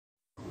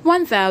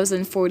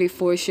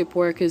1,044 ship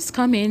workers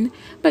come in,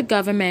 but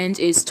government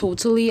is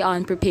totally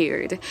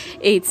unprepared.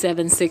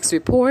 876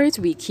 report,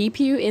 we keep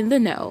you in the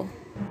know.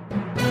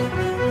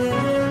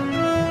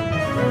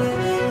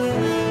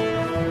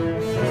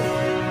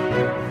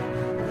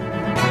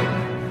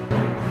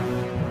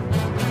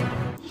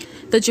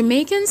 The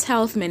Jamaicans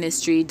Health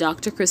Ministry,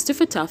 Dr.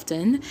 Christopher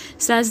Tufton,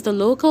 says the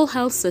local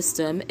health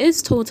system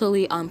is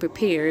totally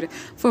unprepared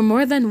for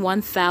more than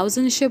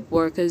 1,000 ship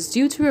workers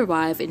due to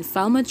arrive in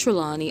Falmouth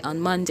Trelawney on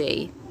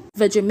Monday.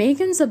 The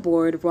Jamaicans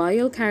aboard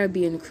Royal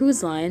Caribbean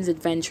Cruise Line's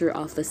Adventure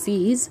of the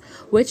Seas,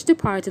 which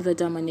departed the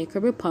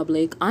Dominican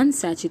Republic on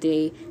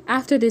Saturday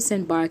after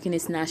disembarking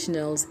its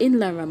nationals in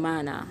La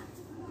Romana.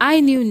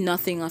 I knew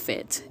nothing of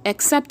it,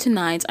 except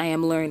tonight I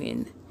am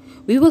learning.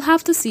 We will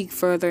have to seek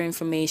further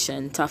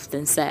information,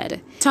 Tufton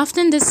said.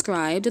 Tufton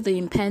described the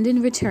impending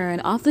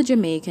return of the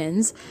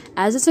Jamaicans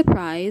as a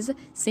surprise,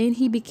 saying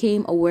he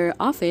became aware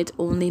of it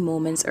only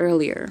moments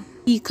earlier.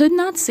 He could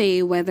not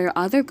say whether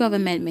other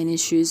government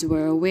ministries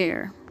were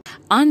aware.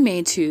 On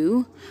May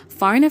 2,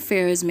 Foreign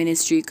Affairs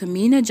Ministry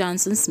Kamina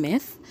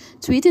Johnson-Smith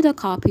tweeted a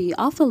copy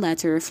of a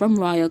letter from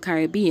Royal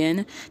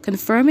Caribbean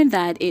confirming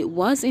that it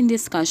was in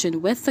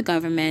discussion with the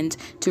government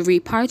to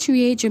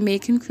repatriate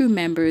Jamaican crew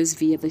members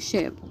via the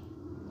ship.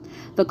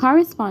 The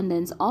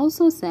correspondence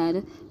also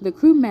said the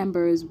crew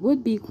members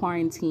would be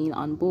quarantined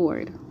on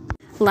board.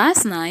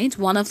 Last night,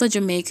 one of the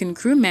Jamaican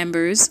crew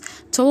members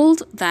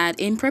told that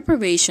in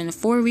preparation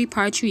for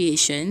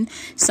repatriation,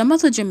 some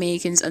of the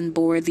Jamaicans on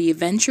board the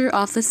Adventure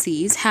of the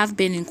Seas have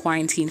been in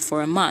quarantine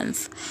for a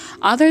month.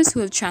 Others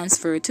who have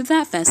transferred to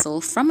that vessel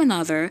from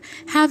another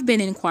have been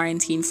in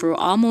quarantine for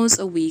almost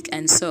a week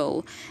and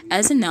so,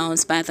 as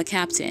announced by the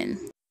captain.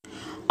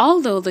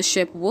 Although the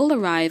ship will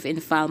arrive in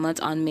Falmouth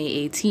on May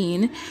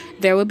 18,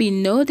 there will be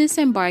no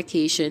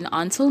disembarkation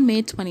until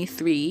May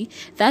 23,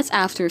 that's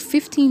after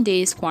 15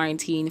 days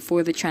quarantine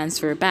for the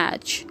transfer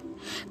batch.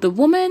 The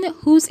woman,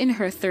 who's in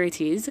her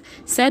 30s,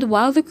 said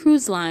while the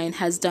cruise line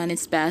has done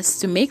its best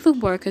to make the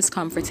workers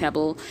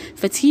comfortable,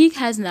 fatigue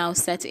has now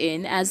set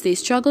in as they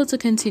struggle to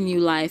continue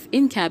life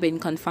in cabin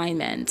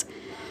confinement.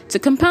 To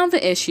compound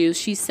the issue,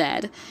 she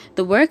said,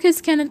 the workers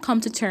cannot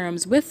come to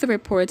terms with the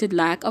reported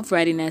lack of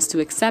readiness to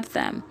accept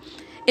them.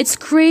 It's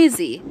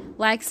crazy.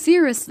 Like,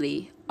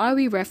 seriously, are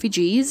we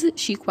refugees?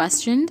 She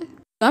questioned.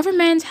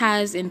 Government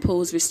has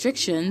imposed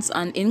restrictions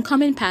on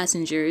incoming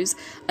passengers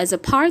as a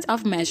part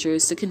of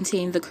measures to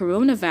contain the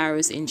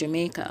coronavirus in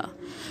Jamaica.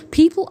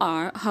 People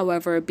are,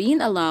 however,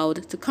 being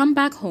allowed to come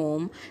back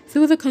home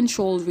through the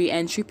controlled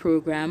re-entry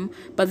program,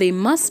 but they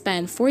must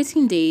spend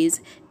 14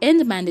 days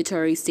in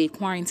mandatory state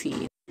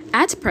quarantine.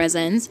 At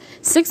present,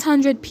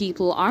 600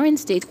 people are in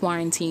state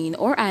quarantine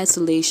or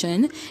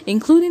isolation,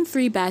 including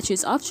 3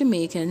 batches of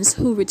Jamaicans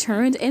who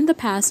returned in the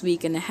past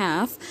week and a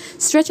half,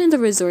 stretching the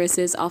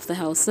resources of the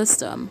health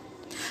system.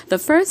 The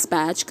first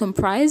batch,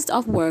 comprised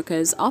of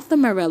workers of the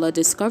Marella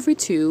Discovery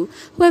 2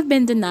 who have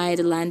been denied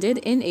landed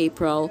in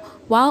April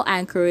while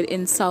anchored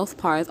in south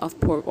part of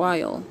Port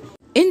Royal.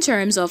 In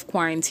terms of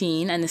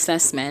quarantine and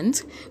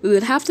assessment, we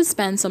would have to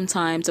spend some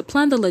time to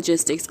plan the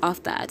logistics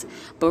of that,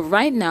 but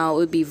right now it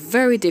would be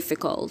very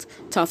difficult,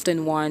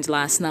 Tufton warned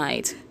last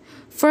night.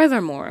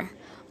 Furthermore,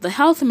 the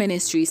health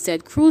ministry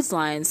said cruise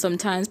lines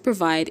sometimes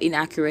provide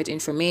inaccurate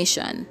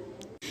information.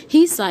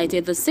 He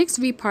cited the 6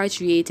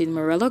 repatriated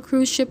Marella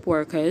cruise ship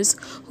workers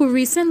who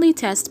recently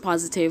tested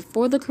positive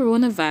for the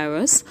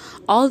coronavirus,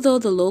 although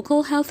the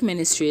local health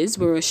ministries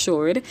were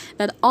assured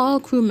that all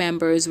crew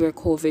members were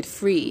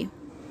COVID-free.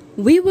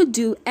 We would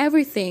do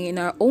everything in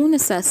our own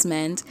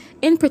assessment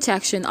in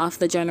protection of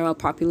the general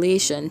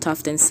population,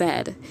 Tufton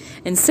said,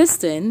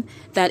 insisting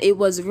that it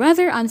was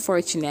rather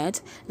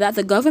unfortunate that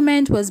the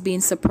government was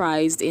being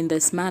surprised in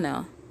this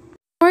manner.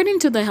 According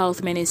to the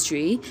health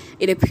ministry,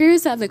 it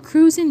appears that the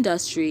cruise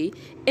industry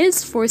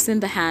is forcing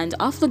the hand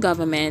of the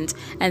government,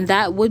 and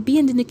that would be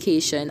an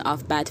indication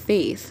of bad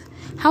faith.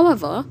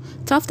 However,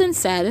 Tufton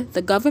said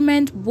the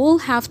government will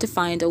have to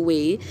find a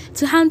way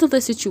to handle the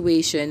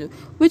situation,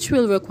 which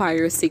will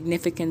require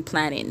significant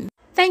planning.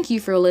 Thank you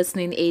for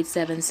listening to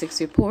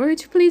 876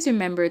 Report. Please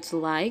remember to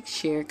like,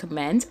 share,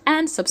 comment,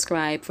 and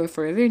subscribe for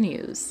further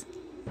news.